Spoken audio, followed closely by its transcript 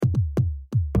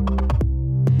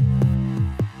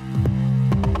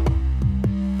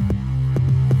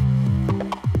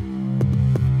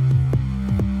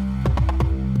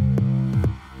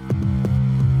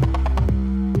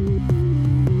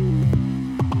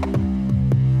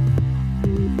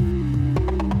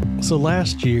So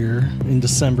last year, in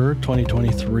December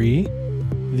 2023,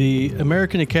 the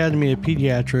American Academy of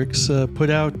Pediatrics put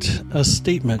out a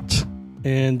statement,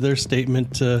 and their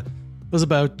statement was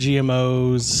about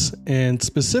GMOs and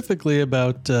specifically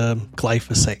about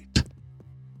glyphosate.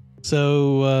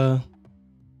 So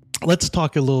let's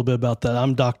talk a little bit about that.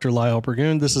 I'm Dr. Lyle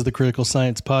Burgoon. This is the Critical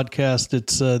Science Podcast.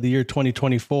 It's the year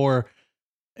 2024.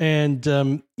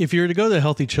 And if you were to go to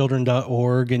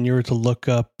healthychildren.org and you were to look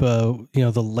up, the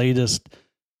latest,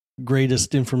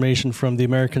 greatest information from the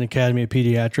American Academy of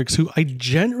Pediatrics, who I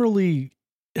generally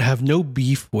have no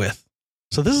beef with.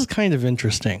 So this is kind of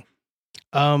interesting.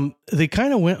 They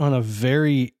kind of went on a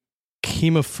very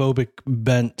chemophobic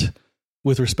bent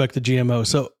with respect to GMO.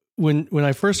 So when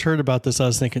I first heard about this, I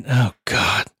was thinking, oh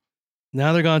God,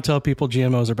 now they're going to tell people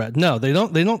GMOs are bad. No, they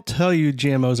don't. They don't tell you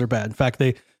GMOs are bad. In fact,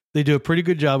 they do a pretty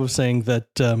good job of saying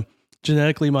that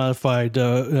genetically modified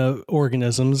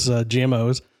organisms,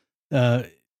 GMOs,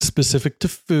 specific to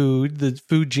food, the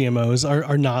food GMOs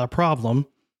are not a problem,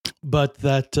 but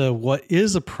that what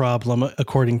is a problem,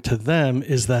 according to them,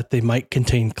 is that they might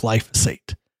contain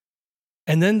glyphosate.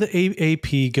 And then the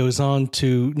AAP goes on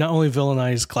to not only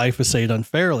villainize glyphosate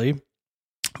unfairly,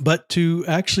 but to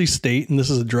actually state, and this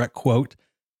is a direct quote,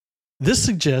 "This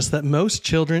suggests that most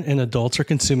children and adults are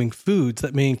consuming foods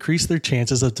that may increase their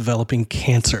chances of developing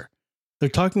cancer." They're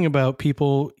talking about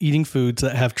people eating foods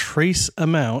that have trace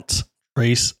amounts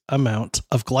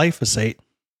of glyphosate,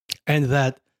 and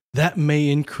that may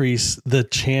increase the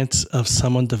chance of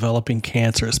someone developing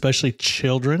cancer, especially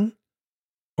children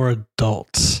or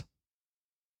adults.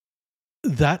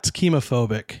 That's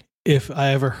chemophobic. If I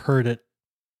ever heard it,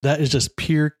 that is just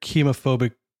pure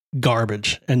chemophobic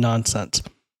garbage and nonsense.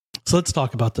 So let's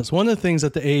talk about this. One of the things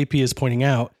that the AAP is pointing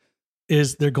out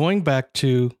is they're going back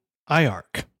to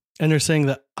IARC, and they're saying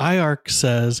that IARC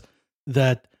says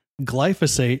that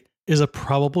glyphosate is a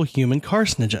probable human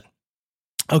carcinogen.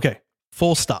 Okay,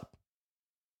 full stop.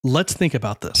 Let's think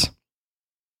about this.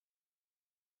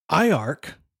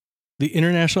 IARC, the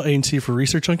International Agency for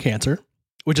Research on Cancer,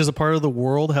 which is a part of the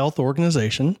World Health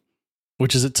Organization,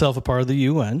 which is itself a part of the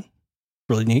UN,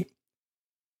 really neat,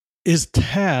 is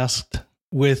tasked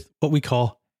with what we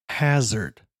call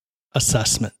hazard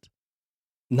assessment,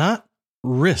 not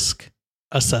risk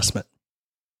assessment.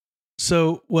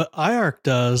 So what IARC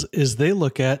does is they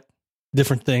look at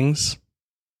different things,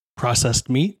 processed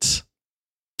meats,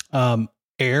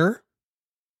 air,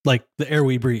 like the air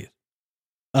we breathe,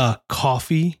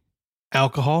 coffee,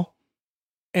 alcohol.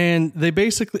 And they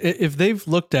basically, if they've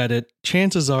looked at it,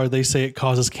 chances are they say it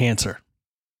causes cancer.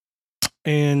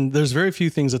 And there's very few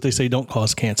things that they say don't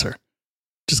cause cancer.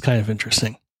 Which is kind of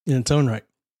interesting in its own right.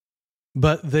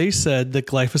 But they said that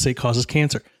glyphosate causes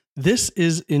cancer. This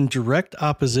is in direct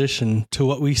opposition to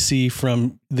what we see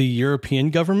from the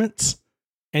European governments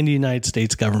and the United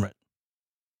States government.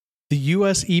 The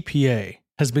US EPA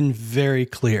has been very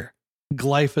clear.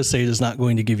 Glyphosate is not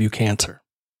going to give you cancer.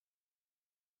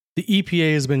 The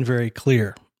EPA has been very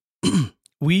clear.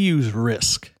 We use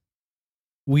risk.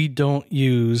 We don't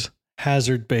use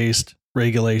hazard-based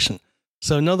regulation.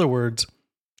 So in other words,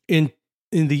 in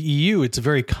the EU, it's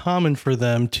very common for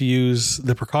them to use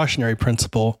the precautionary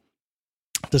principle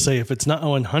to say if it's not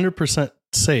 100%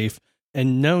 safe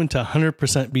and known to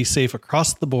 100% be safe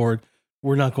across the board,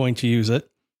 we're not going to use it.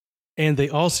 And they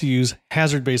also use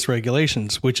hazard-based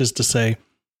regulations, which is to say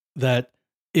that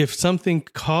if something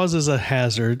causes a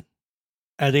hazard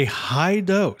at a high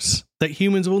dose that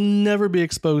humans will never be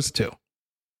exposed to,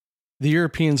 the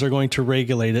Europeans are going to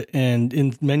regulate it and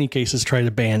in many cases try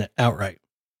to ban it outright.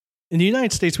 In the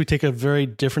United States, we take a very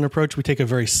different approach. We take a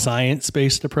very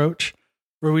science-based approach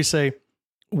where we say,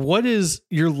 what is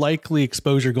your likely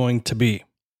exposure going to be?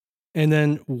 And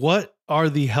then what are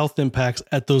the health impacts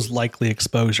at those likely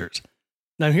exposures?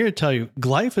 Now, I'm here to tell you,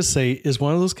 glyphosate is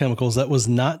one of those chemicals that was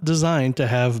not designed to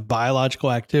have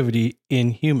biological activity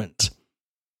in humans.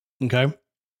 Okay?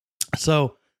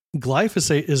 So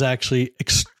glyphosate is actually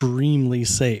extremely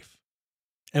safe.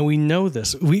 And we know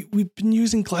this. We've been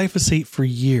using glyphosate for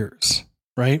years,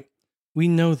 right? We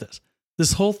know this.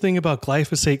 This whole thing about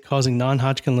glyphosate causing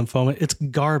non-Hodgkin lymphoma, it's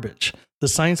garbage. The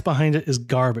science behind it is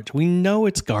garbage. We know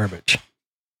it's garbage.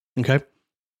 Okay?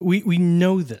 We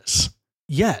know this.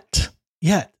 Yet,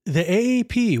 the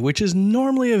AAP, which is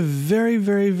normally a very,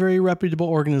 very, very reputable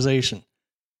organization,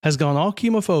 has gone all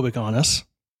chemophobic on us,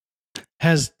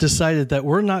 has decided that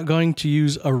we're not going to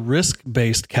use a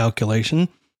risk-based calculation.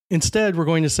 Instead, we're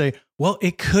going to say, well,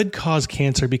 it could cause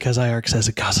cancer because IARC says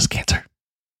it causes cancer.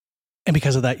 And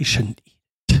because of that, you shouldn't eat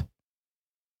it.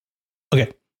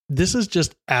 Okay, this is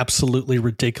just absolutely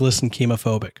ridiculous and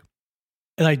chemophobic.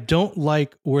 And I don't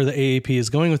like where the AAP is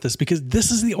going with this, because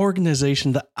this is the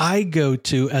organization that I go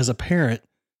to as a parent,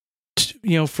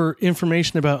 for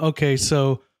information about, okay,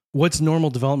 so what's normal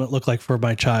development look like for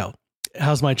my child?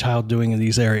 How's my child doing in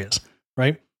these areas,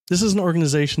 right? This is an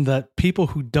organization that people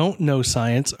who don't know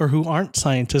science or who aren't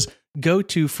scientists go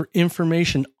to for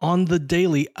information on the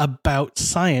daily about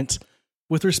science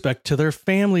with respect to their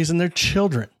families and their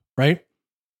children, right?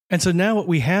 And so now what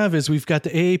we have is we've got the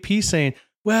AAP saying,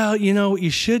 well, what you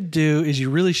should do is you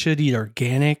really should eat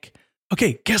organic.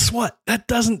 Okay, guess what? That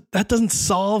doesn't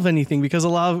solve anything, because a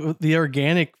lot of the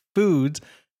organic foods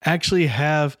actually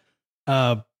have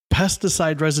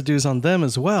pesticide residues on them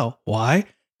as well. Why?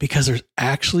 Because there's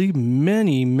actually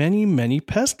many, many, many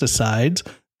pesticides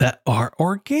that are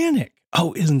organic.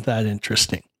 Oh, isn't that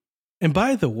interesting? And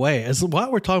by the way, as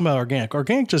while we're talking about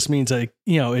organic just means that,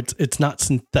 it's not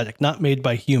synthetic, not made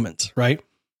by humans, right?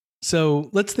 So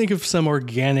let's think of some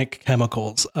organic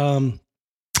chemicals.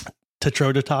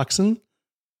 Tetrodotoxin.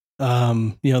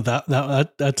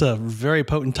 That's a very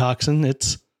potent toxin.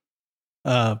 It's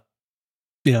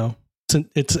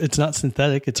it's not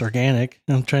synthetic, it's organic.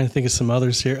 I'm trying to think of some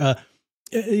others here.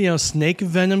 Snake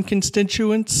venom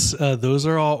constituents, those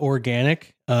are all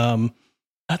organic.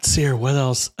 Let's see here. What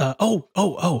else? When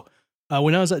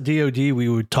I was at DOD, we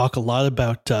would talk a lot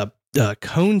about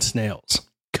cone snails.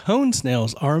 Cone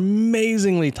snails are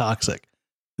amazingly toxic.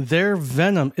 Their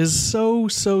venom is so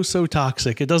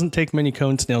toxic. It doesn't take many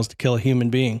cone snails to kill a human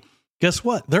being. Guess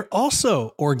what? They're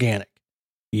also organic.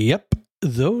 Yep.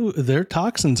 Though their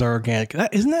toxins are organic.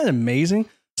 Isn't that amazing?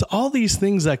 So all these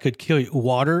things that could kill you.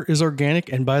 Water is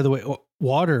organic. And by the way,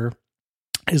 water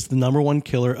is the number one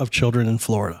killer of children in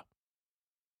Florida.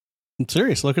 I'm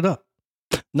serious. Look it up.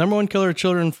 Number one killer of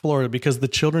children in Florida, because the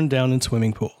children drown in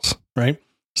swimming pools, right?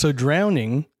 So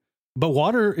drowning, but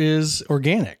water is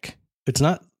organic. It's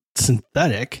not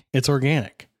synthetic. It's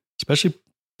organic, especially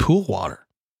pool water,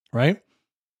 right?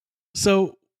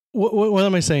 So what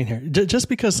am I saying here? Just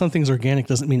because something's organic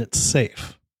doesn't mean it's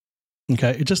safe.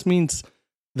 Okay. It just means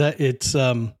that it's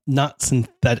not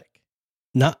synthetic,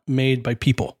 not made by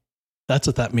people. That's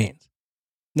what that means.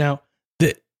 Now,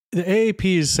 the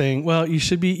AAP is saying, well, you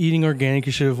should be eating organic.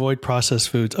 You should avoid processed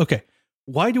foods. Okay.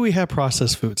 Why do we have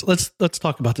processed foods? Let's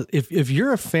talk about this. If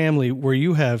you're a family where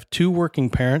you have two working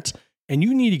parents and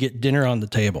you need to get dinner on the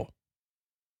table,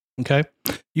 okay?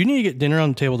 You need to get dinner on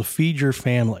the table to feed your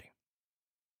family.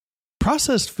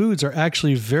 Processed foods are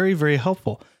actually very, very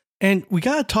helpful. And we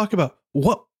got to talk about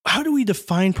how do we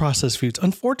define processed foods?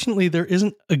 Unfortunately, there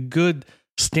isn't a good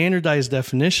standardized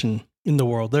definition in the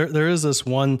world. There is this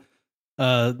one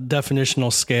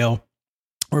definitional scale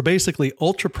where basically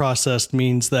ultra processed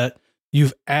means that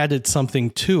you've added something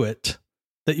to it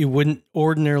that you wouldn't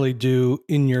ordinarily do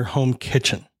in your home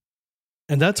kitchen.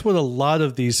 And that's what a lot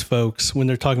of these folks, when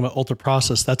they're talking about ultra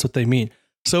processed, that's what they mean.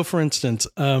 So for instance,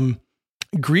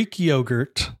 Greek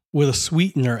yogurt with a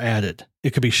sweetener added.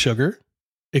 It could be sugar.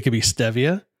 It could be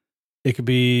stevia. It could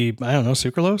be,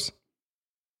 sucralose.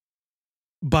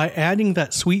 By adding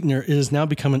that sweetener, it has now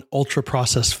become an ultra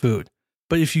processed food.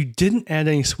 But if you didn't add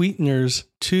any sweeteners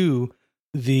to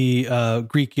the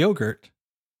Greek yogurt,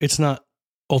 it's not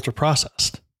ultra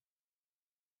processed.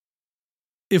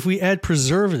 If we add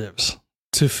preservatives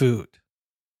to food,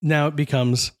 now it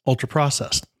becomes ultra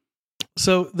processed.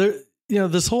 So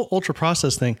this whole ultra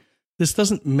processed thing, this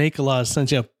doesn't make a lot of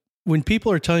sense. When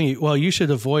people are telling you, well, you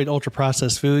should avoid ultra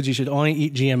processed foods, you should only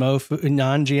eat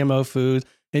non-GMO foods,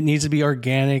 it needs to be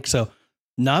organic. So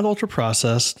not ultra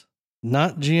processed,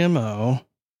 not GMO,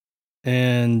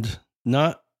 and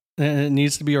it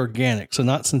needs to be organic, so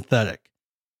not synthetic.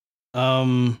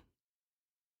 Think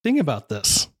about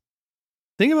this.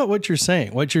 Think about what you're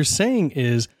saying. What you're saying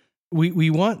is we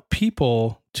want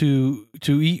people to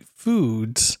eat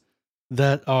foods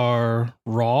that are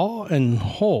raw and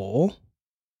whole,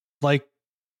 like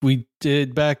we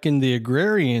did back in the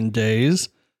agrarian days,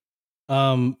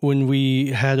 when we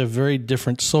had a very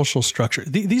different social structure.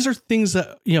 These are things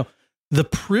that, the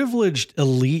privileged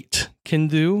elite can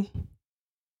do.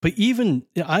 But even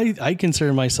I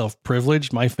consider myself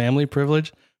privileged, my family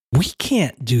privileged. We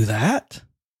can't do that.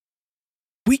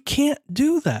 We can't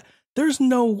do that. There's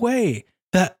no way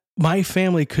that my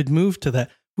family could move to that.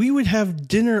 We would have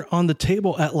dinner on the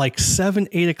table at like 7,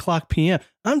 8 o'clock p.m.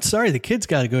 I'm sorry, the kids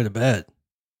got to go to bed.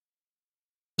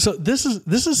 So this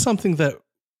is something that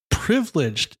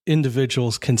privileged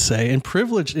individuals can say and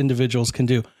privileged individuals can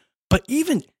do. But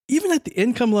even at the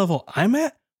income level I'm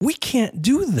at, we can't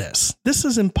do this. This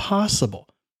is impossible.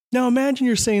 Now imagine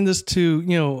you're saying this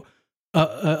to,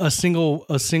 a single,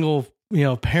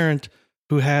 parent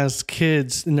who has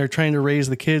kids and they're trying to raise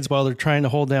the kids while they're trying to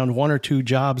hold down one or two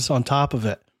jobs on top of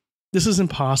it. This is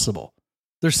impossible.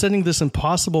 They're setting this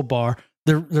impossible bar.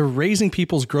 They're raising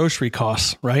people's grocery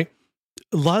costs, right?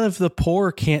 A lot of the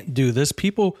poor can't do this.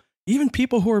 Even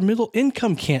people who are middle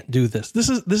income can't do this. This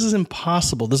is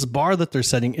impossible. This bar that they're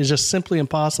setting is just simply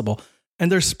impossible. And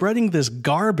they're spreading this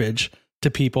garbage to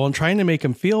people and trying to make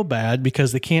them feel bad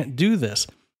because they can't do this.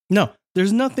 No,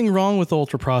 there's nothing wrong with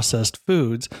ultra-processed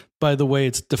foods by the way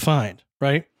it's defined,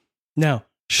 right? Now,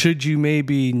 should you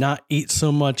maybe not eat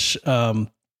so much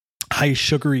high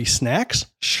sugary snacks?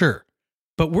 Sure.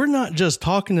 But we're not just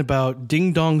talking about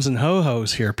ding-dongs and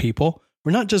ho-hos here, people.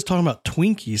 We're not just talking about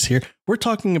Twinkies here. We're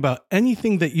talking about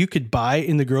anything that you could buy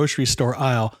in the grocery store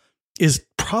aisle is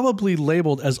probably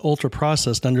labeled as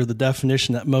ultra-processed under the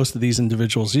definition that most of these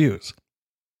individuals use.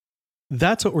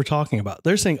 That's what we're talking about.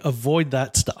 They're saying avoid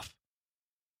that stuff.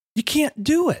 You can't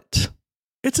do it.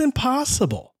 It's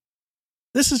impossible.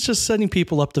 This is just setting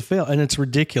people up to fail, and it's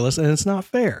ridiculous, and it's not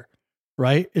fair,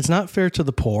 right? It's not fair to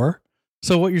the poor.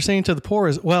 So what you're saying to the poor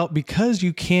is, well, because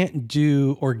you can't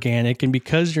do organic and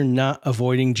because you're not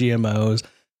avoiding GMOs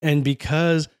and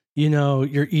because,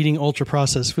 you're eating ultra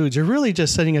processed foods, you're really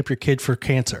just setting up your kid for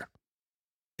cancer.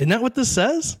 Isn't that what this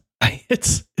says?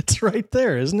 It's right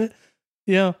there, isn't it?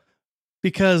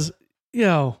 Because,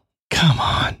 come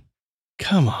on.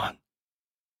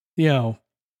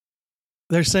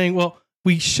 They're saying, well,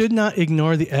 we should not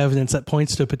ignore the evidence that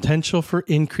points to a potential for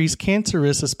increased cancer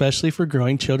risks, especially for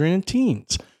growing children and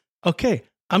teens. Okay,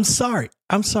 I'm sorry.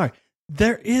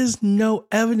 There is no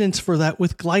evidence for that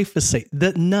with glyphosate.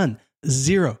 That none,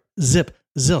 zero, zip,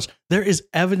 zilch. There is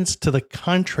evidence to the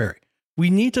contrary.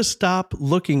 We need to stop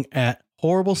looking at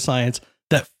horrible science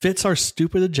that fits our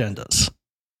stupid agendas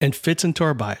and fits into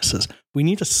our biases. We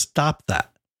need to stop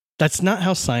that. That's not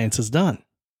how science is done.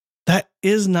 That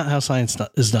is not how science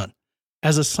is done.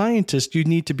 As a scientist, you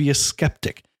need to be a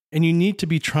skeptic and you need to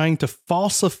be trying to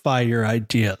falsify your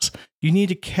ideas. You need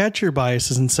to catch your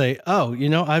biases and say, oh,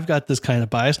 I've got this kind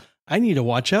of bias. I need to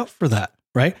watch out for that,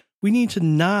 right? We need to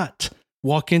not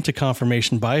walk into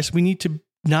confirmation bias. We need to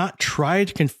not try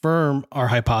to confirm our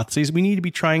hypotheses. We need to be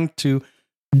trying to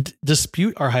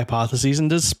dispute our hypotheses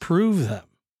and disprove them.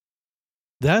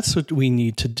 That's what we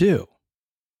need to do.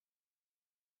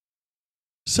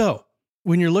 So,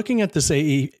 when you're looking at this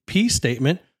AEP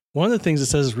statement, one of the things it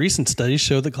says is recent studies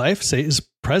show that glyphosate is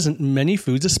present in many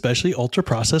foods, especially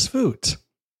ultra-processed foods.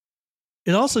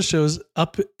 It also shows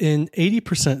up in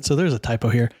 80%, so there's a typo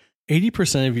here,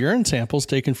 80% of urine samples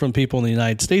taken from people in the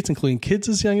United States, including kids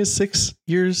as young as 6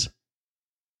 years.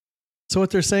 So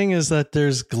what they're saying is that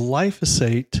there's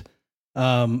glyphosate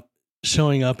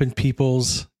showing up in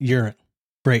people's urine.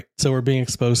 Great, so we're being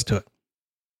exposed to it.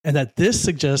 And that this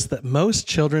suggests that most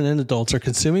children and adults are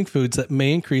consuming foods that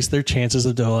may increase their chances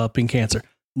of developing cancer.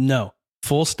 No,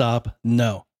 full stop,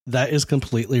 no. That is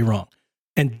completely wrong.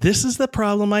 And this is the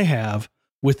problem I have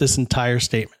with this entire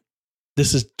statement.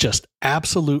 This is just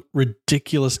absolute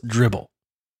ridiculous dribble.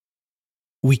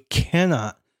 We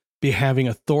cannot be having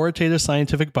authoritative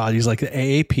scientific bodies like the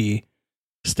AAP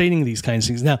stating these kinds of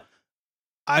things. Now,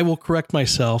 I will correct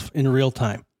myself in real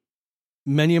time.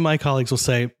 Many of my colleagues will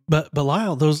say, but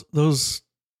Lyle, those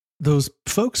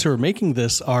folks who are making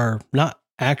this are not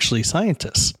actually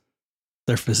scientists.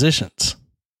 They're physicians.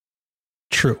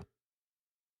 True.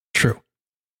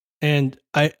 And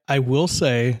I will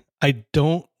say, I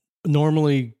don't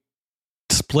normally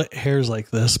split hairs like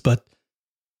this, but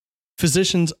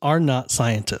physicians are not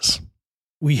scientists.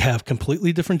 We have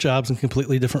completely different jobs and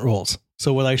completely different roles.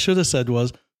 So what I should have said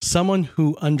was someone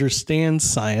who understands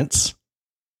science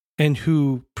and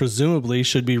who presumably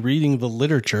should be reading the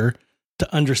literature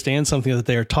to understand something that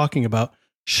they are talking about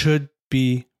should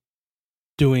be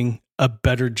doing a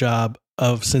better job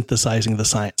of synthesizing the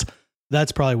science.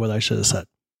 That's probably what I should have said.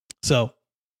 So,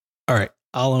 all right,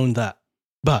 I'll own that.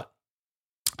 But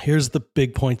here's the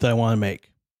big point that I want to make.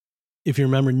 If you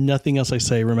remember nothing else I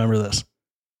say, remember this.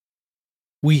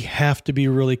 We have to be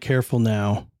really careful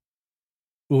now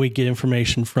when we get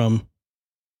information from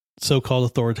so-called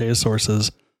authoritative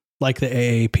sources like the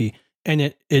AAP.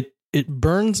 And it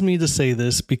burns me to say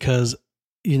this because,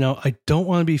 I don't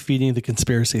want to be feeding the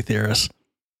conspiracy theorists.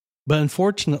 But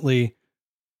unfortunately,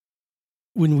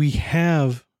 when we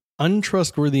have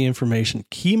untrustworthy information,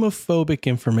 chemophobic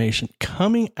information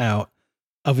coming out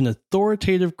of an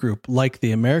authoritative group like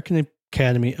the American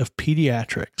Academy of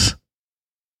Pediatrics,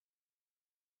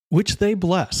 which they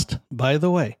blessed, by the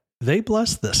way, they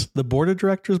blessed this. The board of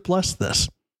directors blessed this.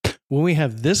 When we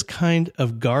have this kind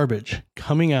of garbage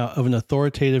coming out of an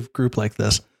authoritative group like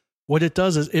this, what it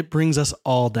does is it brings us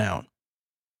all down.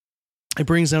 It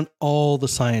brings down all the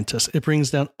scientists. It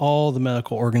brings down all the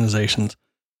medical organizations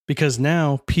because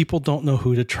now people don't know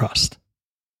who to trust.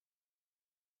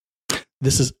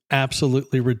 This is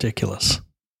absolutely ridiculous.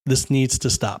 This needs to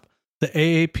stop. The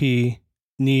AAP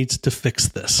needs to fix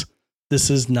this. This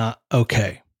is not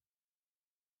okay.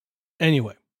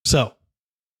 Anyway, so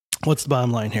what's the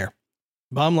bottom line here?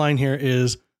 Bottom line here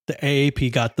is the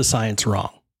AAP got the science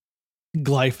wrong.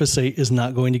 Glyphosate is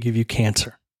not going to give you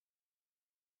cancer.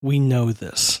 We know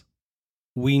this.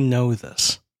 We know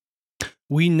this.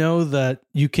 We know that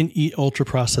you can eat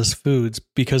ultra-processed foods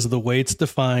because of the way it's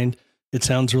defined. It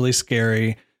sounds really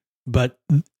scary, but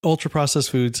ultra-processed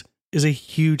foods is a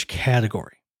huge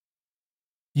category.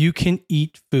 You can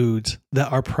eat foods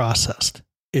that are processed.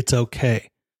 It's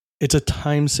okay. It's a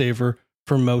time saver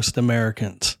for most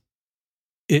Americans.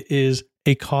 It is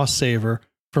a cost saver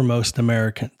for most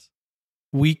Americans.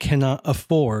 We cannot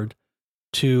afford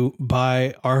to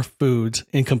buy our foods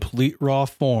in complete raw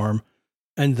form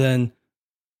and then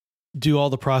do all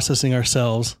the processing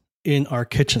ourselves in our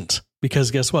kitchens.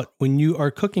 Because guess what? When you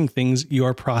are cooking things, you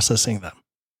are processing them,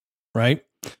 right?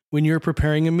 When you're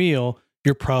preparing a meal,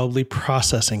 you're probably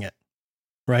processing it,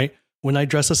 right? When I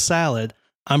dress a salad,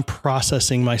 I'm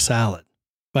processing my salad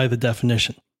by the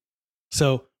definition.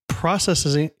 So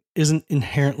processing isn't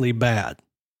inherently bad.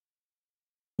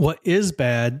 What is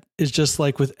bad is just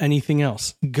like with anything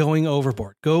else, going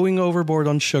overboard. Going overboard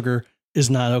on sugar is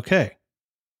not okay.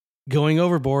 Going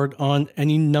overboard on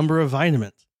any number of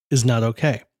vitamins is not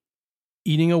okay.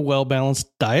 Eating a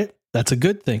well-balanced diet, that's a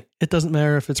good thing. It doesn't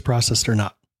matter if it's processed or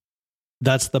not.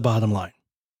 That's the bottom line.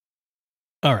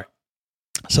 All right.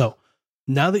 So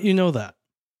now that you know that,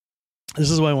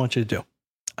 this is what I want you to do.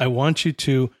 I want you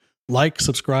to like,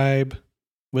 subscribe,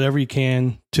 whatever you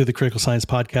can to the Critical Science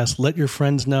Podcast. Let your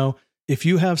friends know. If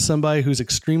you have somebody who's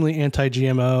extremely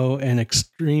anti-GMO and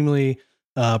extremely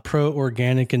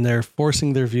pro-organic and they're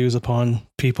forcing their views upon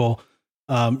people,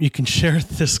 you can share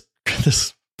this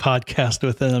podcast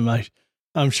with them.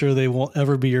 I'm sure they won't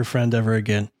ever be your friend ever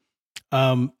again.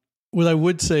 What I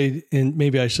would say, and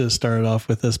maybe I should have started off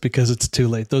with this because it's too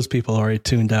late. Those people are already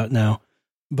tuned out now.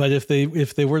 But if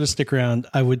they were to stick around,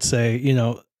 I would say,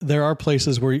 there are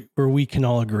places where we can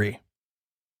all agree.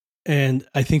 And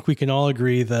I think we can all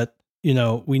agree that,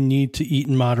 we need to eat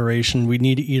in moderation. We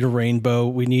need to eat a rainbow.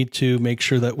 We need to make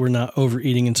sure that we're not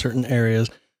overeating in certain areas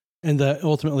and that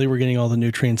ultimately we're getting all the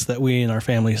nutrients that we and our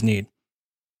families need.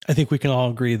 I think we can all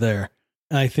agree there.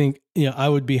 And I think, I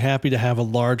would be happy to have a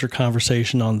larger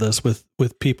conversation on this with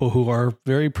people who are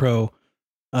very pro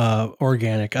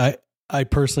organic. I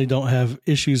personally don't have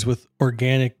issues with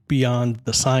organic beyond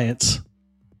the science.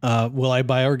 Will I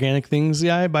buy organic things?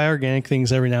 Yeah, I buy organic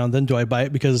things every now and then. Do I buy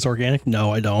it because it's organic?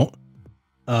 No, I don't.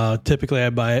 Typically I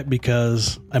buy it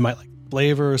because I might like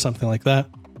flavor or something like that.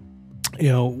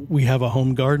 We have a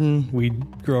home garden. We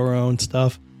grow our own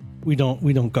stuff. We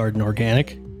don't garden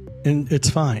organic, and it's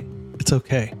fine. It's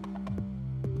okay.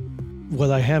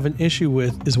 What I have an issue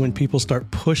with is when people start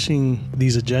pushing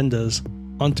these agendas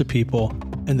onto people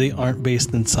and they aren't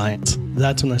based in science.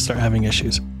 That's when I start having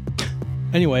issues.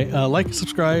 Anyway, like,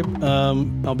 subscribe.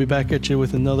 I'll be back at you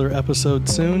with another episode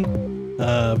soon.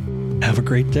 Have a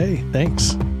great day.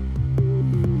 Thanks.